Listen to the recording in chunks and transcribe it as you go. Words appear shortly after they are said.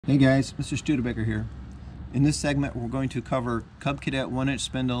Hey guys, Mr. Studebaker here. In this segment we're going to cover Cub Cadet 1-inch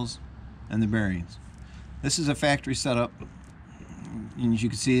spindles and the bearings. This is a factory setup, and as you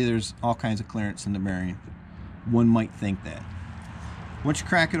can see there's all kinds of clearance in the bearing. One might think that. Once you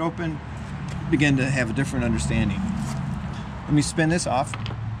crack it open, you begin to have a different understanding. Let me spin this off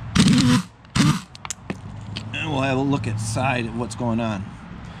and we'll have a look at the side of what's going on.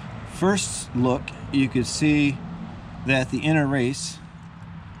 First look, you can see that the inner race,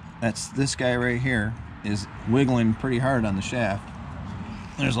 that's this guy right here, is wiggling pretty hard on the shaft.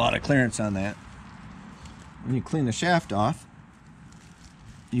 There's a lot of clearance on that. When you clean the shaft off,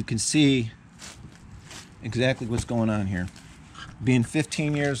 you can see exactly what's going on here. Being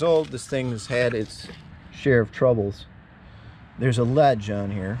 15 years old, this thing has had its share of troubles. There's a ledge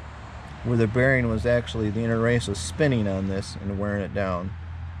on here where the bearing was actually, the inner race was spinning on this and wearing it down.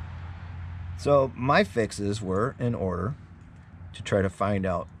 So my fixes were in order to try to find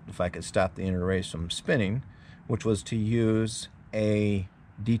out if I could stop the inner race from spinning, which was to use a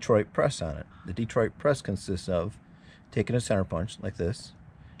Detroit press on it. The Detroit press consists of taking a center punch like this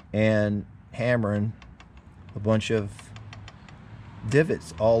and hammering a bunch of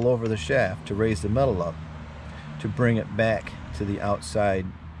divots all over the shaft to raise the metal up, to bring it back to the outside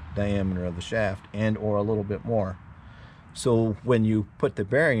diameter of the shaft and or a little bit more. So when you put the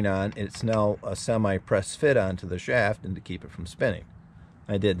bearing on, it's now a semi-press fit onto the shaft and to keep it from spinning.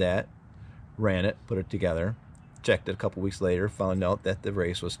 I did that, ran it, put it together, checked it a couple weeks later, found out that the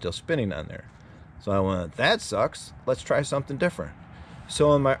race was still spinning on there. So I went, that sucks, let's try something different.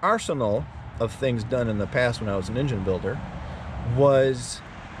 So in my arsenal of things done in the past when I was an engine builder was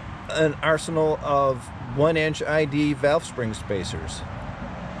an arsenal of 1-inch ID valve spring spacers.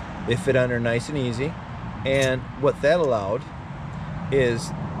 They fit on there nice and easy. And what that allowed is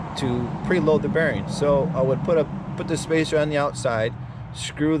to preload the bearing. So I would put the spacer on the outside,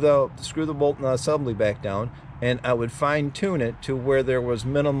 screw the bolt and the assembly back down, and I would fine tune it to where there was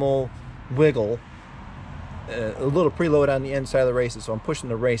minimal wiggle, a little preload on the inside of the races. So I'm pushing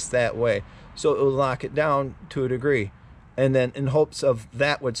the race that way, so it would lock it down to a degree, and then in hopes of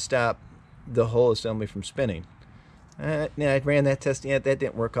that would stop the whole assembly from spinning. I ran that test, yet that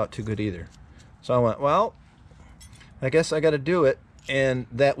didn't work out too good either. So I went, well, I guess I got to do it, and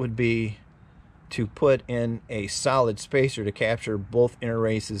that would be to put in a solid spacer to capture both inner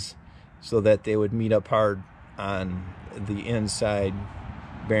races so that they would meet up hard on the inside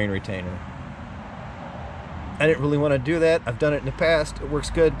bearing retainer. I didn't really want to do that. I've done it in the past. It works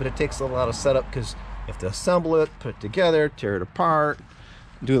good, but it takes a lot of setup because you have to assemble it, put it together, tear it apart,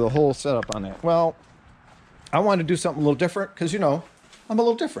 do the whole setup on that. Well, I wanted to do something a little different because, you know, I'm a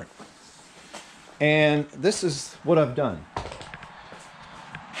little different. And this is what I've done.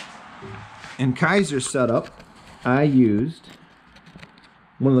 In Kaiser's setup, I used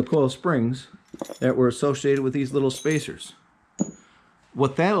one of the coil springs that were associated with these little spacers.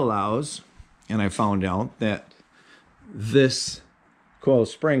 What that allows, and I found out that this coil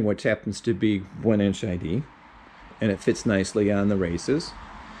spring, which happens to be 1-inch ID, and it fits nicely on the races,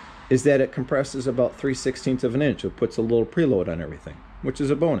 is that it compresses about 3/16 of an inch. It puts a little preload on everything, which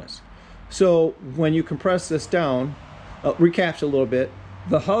is a bonus. So when you compress this down, recaps a little bit,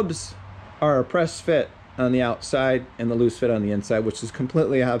 the hubs are a press fit on the outside and the loose fit on the inside, which is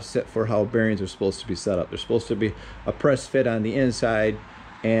completely opposite for how bearings are supposed to be set up. They're supposed to be a press fit on the inside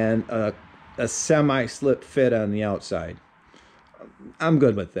and a semi-slip fit on the outside. I'm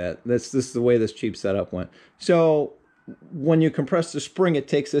good with that. This is the way this cheap setup went. So when you compress the spring, it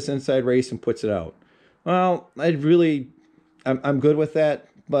takes this inside race and puts it out. Well, I'm good with that.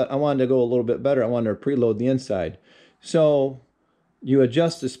 But I wanted to go a little bit better. I wanted to preload the inside. So you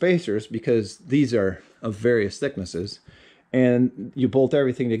adjust the spacers because these are of various thicknesses, and you bolt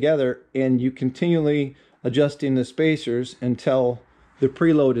everything together, and you continually adjusting the spacers until the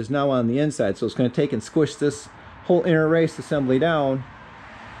preload is now on the inside. So it's going to take and squish this whole inner race assembly down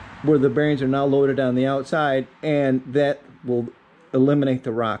where the bearings are now loaded on the outside, and that will eliminate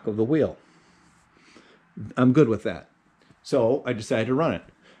the rock of the wheel. I'm good with that. So I decided to run it.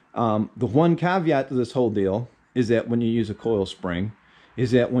 The one caveat to this whole deal is that when you use a coil spring,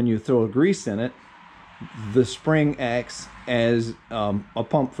 is that when you throw grease in it, the spring acts as a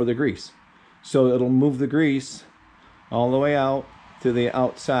pump for the grease. So it'll move the grease all the way out to the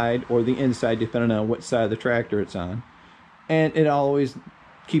outside or the inside, depending on what side of the tractor it's on. And it always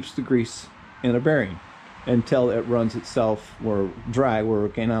keeps the grease in a bearing until it runs itself or dry, where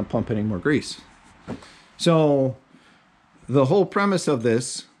it cannot pump any more grease. So the whole premise of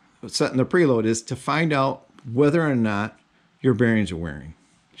this, setting the preload, is to find out whether or not your bearings are wearing.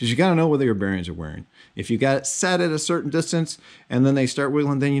 Because you got to know whether your bearings are wearing. If you got it set at a certain distance and then they start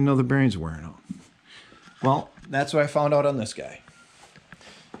wiggling, then you know the bearings are wearing out. Well, that's what I found out on this guy.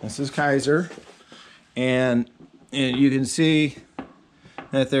 This is Kaiser, and you can see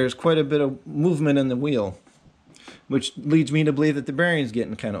that there's quite a bit of movement in the wheel, which leads me to believe that the bearing's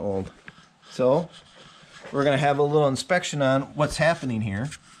getting kind of old. So we're going to have a little inspection on what's happening here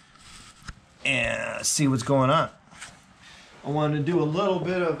and see what's going on. I wanted to do a little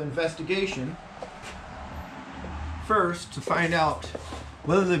bit of investigation first to find out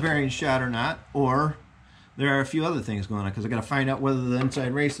whether the bearing's shot or not, or there are a few other things going on, because I got to find out whether the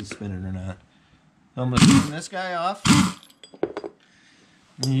inside race is spinning or not. So I'm going to turn this guy off.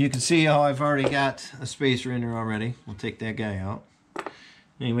 And you can see how I've already got a spacer in there already. We'll take that guy out.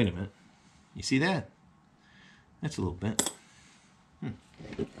 Hey, wait a minute. You see that? That's a little bent.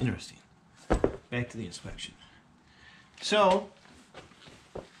 Interesting. Back to the inspection. So,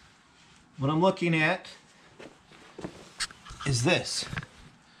 what I'm looking at is this.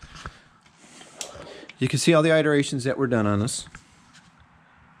 You can see all the iterations that were done on this.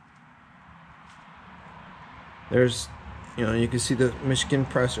 There's, you can see the Michigan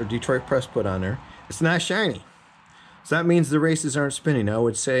press or Detroit press put on there. It's not shiny. So that means the races aren't spinning. I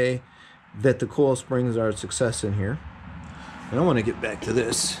would say that the coil springs are a success in here. And I want to get back to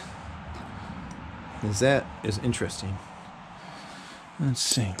this, because that is interesting. Let's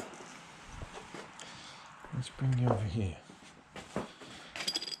see. Let's bring you over here.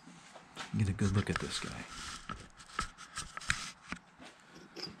 Get a good look at this guy.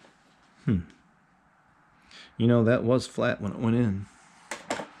 You know, that was flat when it went in.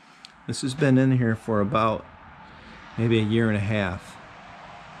 This has been in here for about maybe a year and a half.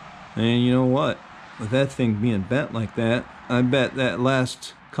 And you know what? With that thing being bent like that, I bet that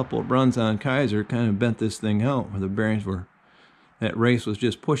last couple of runs on Kaiser kind of bent this thing out, where the bearings were, that race was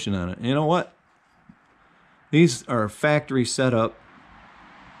just pushing on it. And you know what? These are factory setup,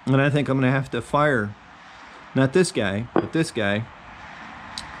 and I think I'm going to have to fire, not this guy, but this guy,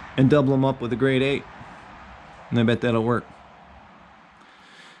 and double them up with a grade 8. And I bet that'll work.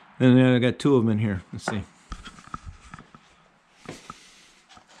 And then I got 2 of them in here. Let's see.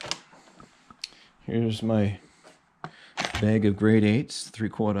 Here's my bag of grade 8s,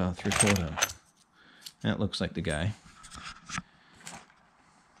 3/4, 3/4. That looks like the guy.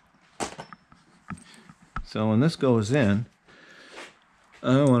 So when this goes in,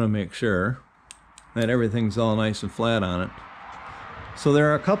 I want to make sure that everything's all nice and flat on it. So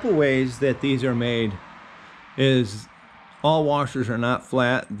there are a couple ways that these are made. Is all washers are not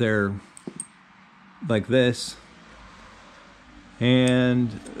flat, they're like this. And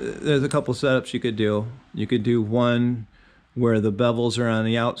there's a couple setups you could do. You could do one where the bevels are on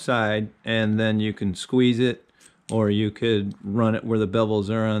the outside and then you can squeeze it, or you could run it where the bevels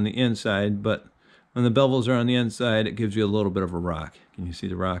are on the inside, but when the bevels are on the inside, it gives you a little bit of a rock. Can you see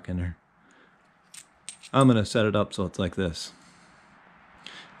the rock in there? I'm going to set it up so it's like this.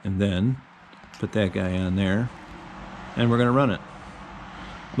 And then put that guy on there, and we're going to run it.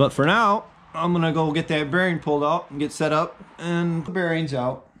 But for now, I'm going to go get that bearing pulled out and get set up and the bearings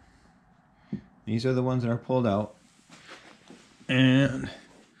out. These are the ones that are pulled out. And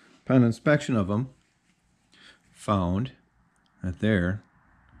upon inspection of them, found that they're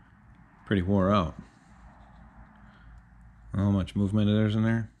pretty wore out. How much movement there's in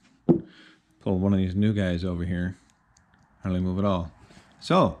there? Pull one of these new guys over here. Hardly move at all.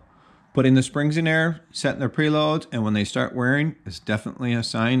 So, putting the springs in there, setting their preloads, and when they start wearing, it's definitely a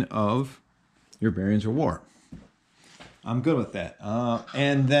sign of your bearings are wore. I'm good with that.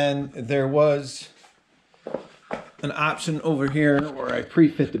 And then there was an option over here where I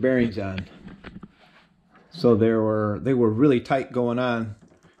pre-fit the bearings on. So they were really tight going on.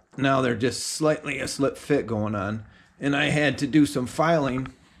 Now they're just slightly a slip fit going on. And I had to do some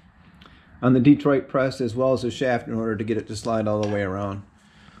filing on the Detroit press as well as the shaft in order to get it to slide all the way around.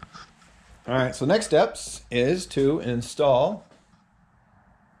 Alright, so next steps is to install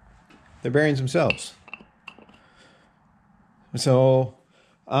the bearings themselves. So,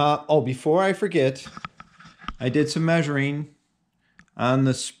 before I forget, I did some measuring on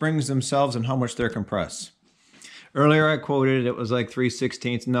the springs themselves and how much they're compressed. Earlier I quoted it was like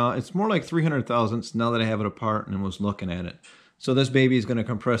 3/16. No, it's more like 300 thousandths now that I have it apart and was looking at it. So this baby is going to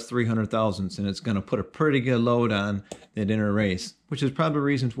compress 300 thousandths, and it's going to put a pretty good load on that inner race, which is probably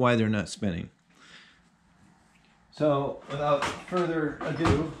reasons why they're not spinning. So without further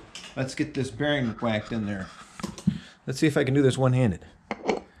ado, let's get this bearing whacked in there. Let's see if I can do this one-handed.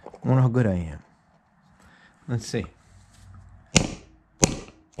 I wonder how good I am. Let's see.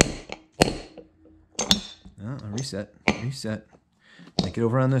 Reset. I get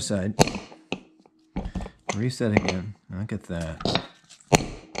over on this side. Reset again. Look at that.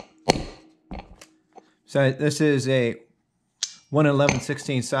 So this is a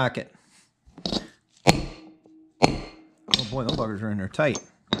 111/16 socket. Oh boy, those buggers are in there tight.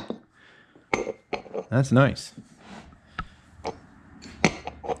 That's nice. A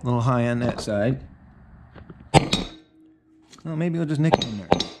little high on that side. Well, maybe we'll just nick it in there.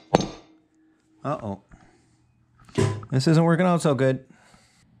 Uh-oh. This isn't working out so good.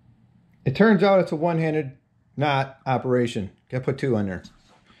 It turns out it's a one-handed knot operation. Gotta put two on there.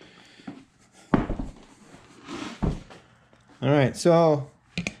 Alright, so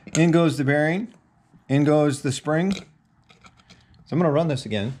in goes the bearing. In goes the spring. So I'm gonna run this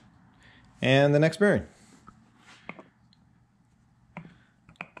again. And the next bearing.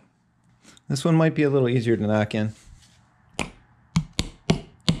 This one might be a little easier to knock in.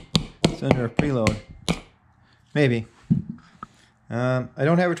 It's under a preload. Maybe. I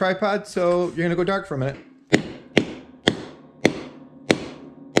don't have a tripod, so you're gonna go dark for a minute.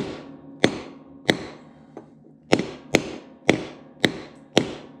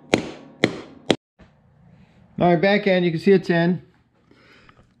 All right, back end, you can see it's in.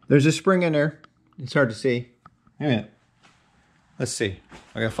 There's a spring in there. It's hard to see. Wait a minute. Let's see.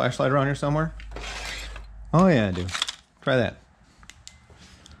 I got a flashlight around here somewhere? Oh yeah, I do. Try that.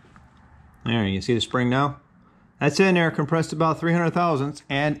 There, you see the spring now? That's in there, compressed about 300 thousandths,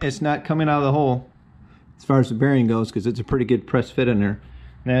 and it's not coming out of the hole as far as the bearing goes, because it's a pretty good press fit in there.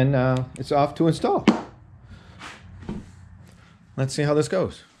 And it's off to install. Let's see how this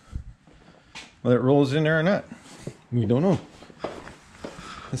goes. Whether it rolls in there or not. We don't know.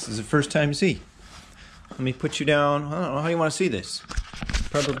 This is the first time you see. Let me put you down. I don't know how you want to see this.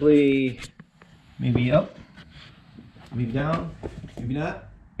 Probably maybe up, maybe down, maybe not.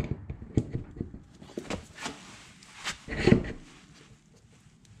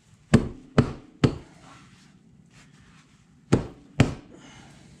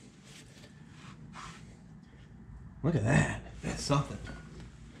 Look at that. That's something.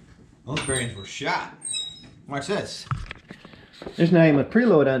 Those bearings were shot. Watch this. There's not even a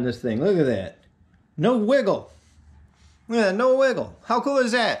preload on this thing. Look at that. No wiggle. Look at that. No wiggle. How cool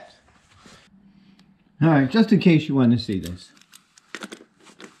is that? Alright, just in case you want to see this.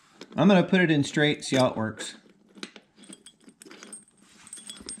 I'm going to put it in straight, see how it works.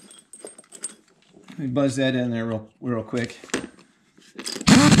 Let me buzz that in there real quick.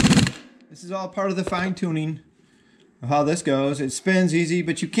 This is all part of the fine-tuning of how this goes. It spins easy,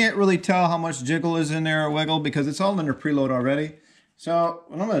 but you can't really tell how much jiggle is in there or wiggle because it's all under preload already. So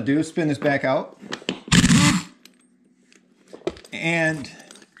what I'm going to do is spin this back out. And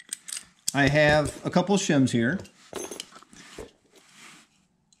I have a couple shims here.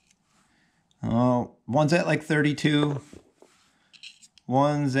 One's at like 32.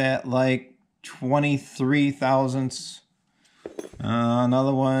 One's at like 23 thousandths.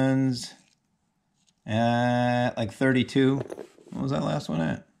 Another one's at like 32. What was that last one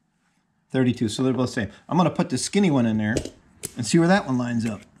at? 32, so they're both the same. I'm going to put the skinny one in there and see where that one lines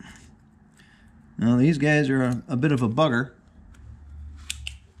up. Now these guys are a bit of a bugger.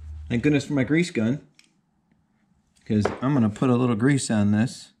 Thank goodness for my grease gun, because I'm going to put a little grease on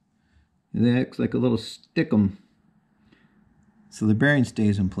this. It acts like a little stickum, so the bearing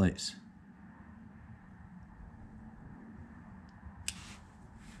stays in place.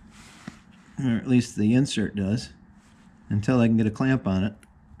 Or at least the insert does, until I can get a clamp on it.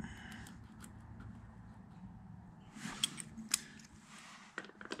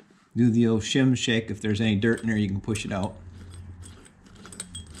 Do the old shim shake. If there's any dirt in there, you can push it out.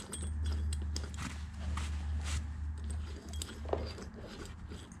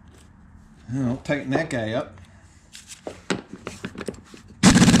 I'll tighten that guy up.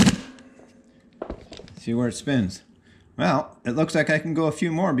 See where it spins. Well, it looks like I can go a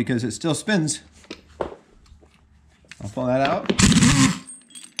few more because it still spins. I'll pull that out.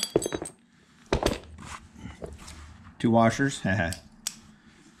 2 washers.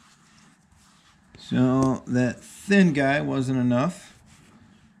 So that thin guy wasn't enough.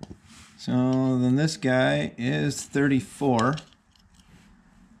 So then this guy is 34.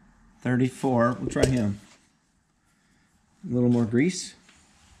 34. We'll try him. A little more grease.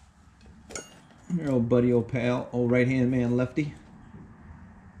 Your old buddy, old pal, old right-hand man, lefty.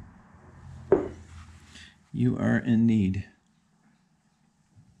 You are in need.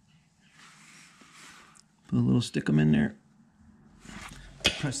 Put a little stickum in there.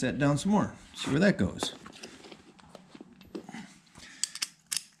 Press that down some more. See where that goes.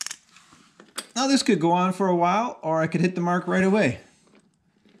 Now this could go on for a while, or I could hit the mark right away.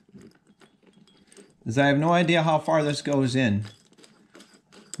 Because I have no idea how far this goes in.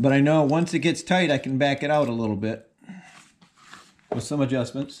 But I know once it gets tight, I can back it out a little bit with some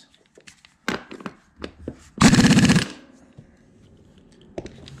adjustments.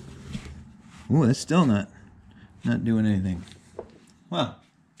 Ooh, it's still not doing anything. Well,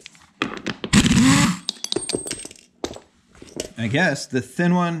 I guess the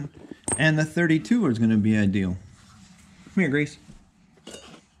thin one and the 32 is going to be ideal. Come here, Grace.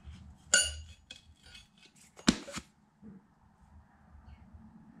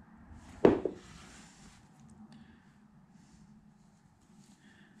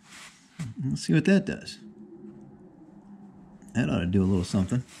 Let's see what that does. That ought to do a little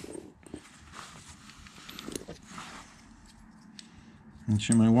something. Make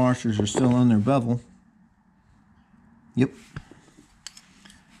sure my washers are still on their bevel. Yep.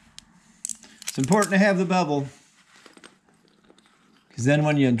 It's important to have the bevel, because then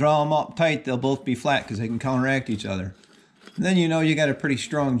when you draw them up tight, they'll both be flat because they can counteract each other. And then you know you got a pretty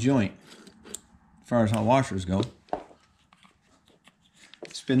strong joint as far as how washers go.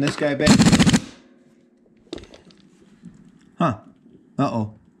 Spin this guy back. Huh.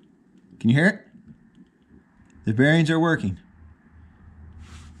 Uh-oh. Can you hear it? The bearings are working.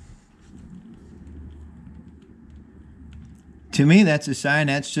 To me, that's a sign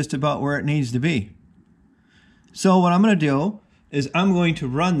that's just about where it needs to be. So what I'm going to do is I'm going to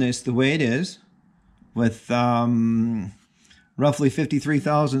run this the way it is with roughly 53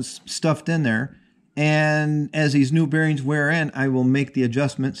 thousandths stuffed in there. And as these new bearings wear in, I will make the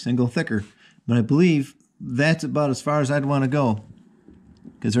adjustments and go thicker. But I believe that's about as far as I'd want to go,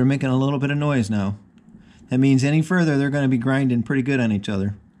 because they're making a little bit of noise now. That means any further, they're going to be grinding pretty good on each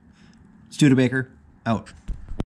other. Studebaker, out.